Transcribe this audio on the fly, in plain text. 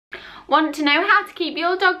Want to know how to keep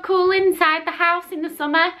your dog cool inside the house in the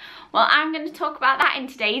summer? Well, I'm going to talk about that in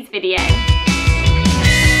today's video.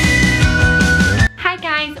 Hi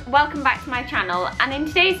guys, welcome back to my channel, and in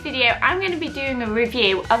today's video I'm going to be doing a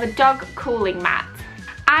review of a dog cooling mat.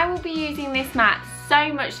 I will be using this mat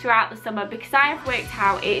so much throughout the summer because I have worked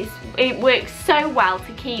out it works so well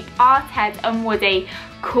to keep our Ted and Woody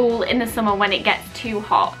cool in the summer when it gets too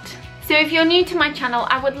hot. So if you're new to my channel,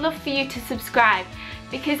 I would love for you to subscribe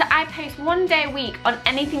because I post one day a week on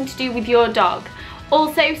anything to do with your dog.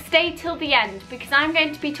 Also, stay till the end because I'm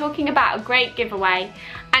going to be talking about a great giveaway,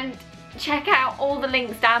 and check out all the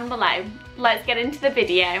links down below. Let's get into the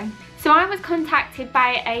video. So I was contacted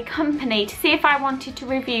by a company to see if I wanted to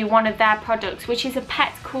review one of their products, which is a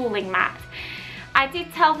pet cooling mat. I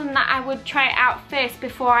did tell them that I would try it out first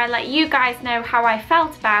before I let you guys know how I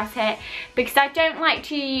felt about it, because I don't like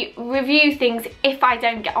to review things if I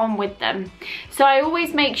don't get on with them. So I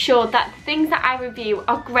always make sure that the things that I review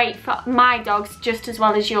are great for my dogs just as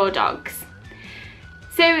well as your dogs.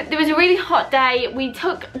 So there was a really hot day. We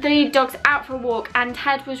took the dogs out for a walk and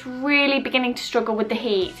Ted was really beginning to struggle with the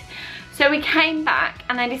heat. So we came back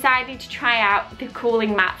and I decided to try out the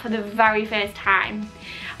cooling mat for the very first time.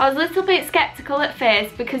 I was a little bit skeptical at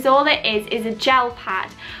first because all it is a gel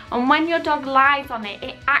pad, and when your dog lies on it,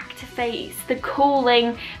 it activates the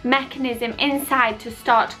cooling mechanism inside to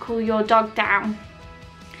start to cool your dog down.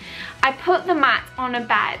 I put the mat on a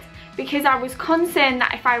bed because I was concerned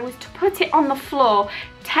that if I was to put it on the floor,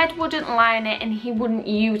 Ted wouldn't lie on it and he wouldn't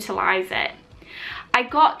utilise it. I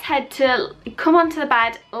got Ted to come onto the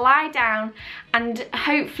bed, lie down, and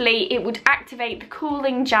hopefully it would activate the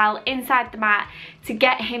cooling gel inside the mat to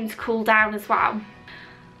get him to cool down as well.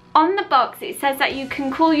 On the box it says that you can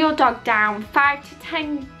cool your dog down 5 to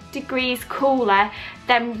 10 degrees cooler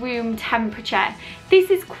than room temperature. This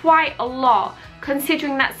is quite a lot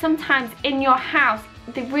considering that sometimes in your house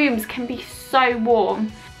the rooms can be so warm.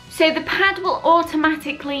 So the pad will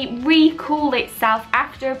automatically re-cool itself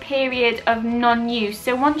after a period of non-use.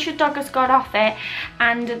 So once your dog has got off it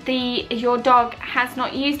and your dog has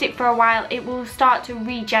not used it for a while, it will start to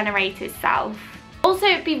regenerate itself. Also,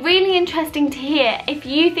 it'd be really interesting to hear if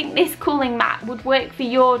you think this cooling mat would work for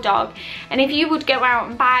your dog and if you would go out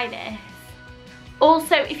and buy this.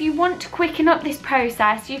 Also, if you want to quicken up this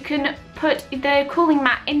process, you can put the cooling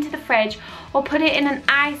mat into the fridge or put it in an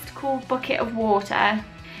iced cool bucket of water.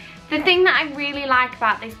 The thing that I really like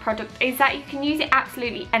about this product is that you can use it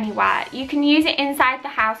absolutely anywhere. You can use it inside the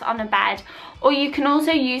house on a bed, or you can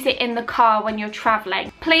also use it in the car when you're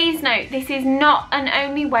travelling. Please note, this is not an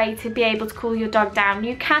only way to be able to cool your dog down.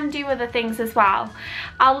 You can do other things as well.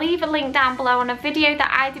 I'll leave a link down below on a video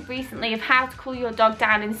that I did recently of how to cool your dog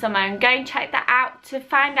down in summer, and go and check that out to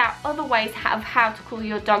find out other ways of how to cool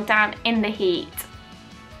your dog down in the heat.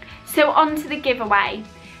 So on to the giveaway.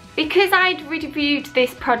 Because I'd reviewed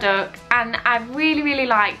this product and I really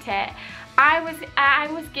liked it, I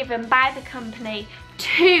was given by the company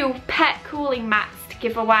 2 pet cooling mats to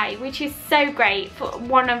give away, which is so great for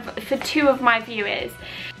 2 of my viewers.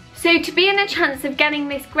 So to be in a chance of getting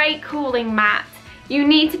this great cooling mat, you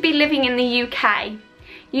need to be living in the UK.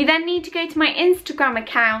 You then need to go to my Instagram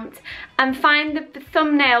account and find the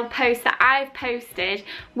thumbnail post that I've posted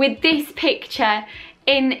with this picture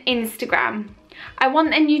in Instagram. I want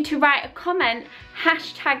then you to write a comment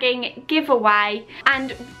hashtagging giveaway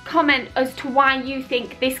and comment as to why you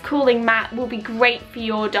think this cooling mat will be great for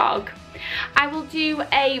your dog. I will do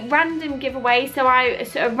a random giveaway, so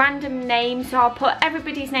a random name, so I'll put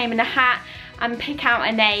everybody's name in a hat and pick out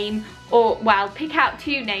a name, or well, pick out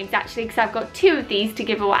 2 names actually, because I've got 2 of these to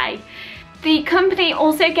give away. The company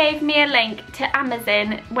also gave me a link to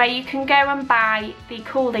Amazon where you can go and buy the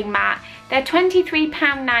cooling mat. They're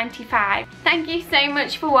 £23.95. Thank you so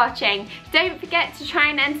much for watching. Don't forget to try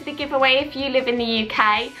and enter the giveaway if you live in the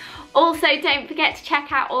UK. Also, don't forget to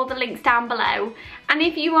check out all the links down below. And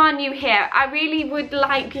if you are new here, I really would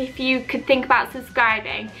like if you could think about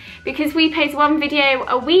subscribing, because we post 1 video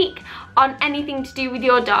a week on anything to do with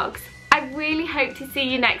your dogs. I really hope to see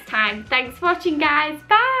you next time. Thanks for watching guys.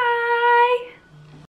 Bye!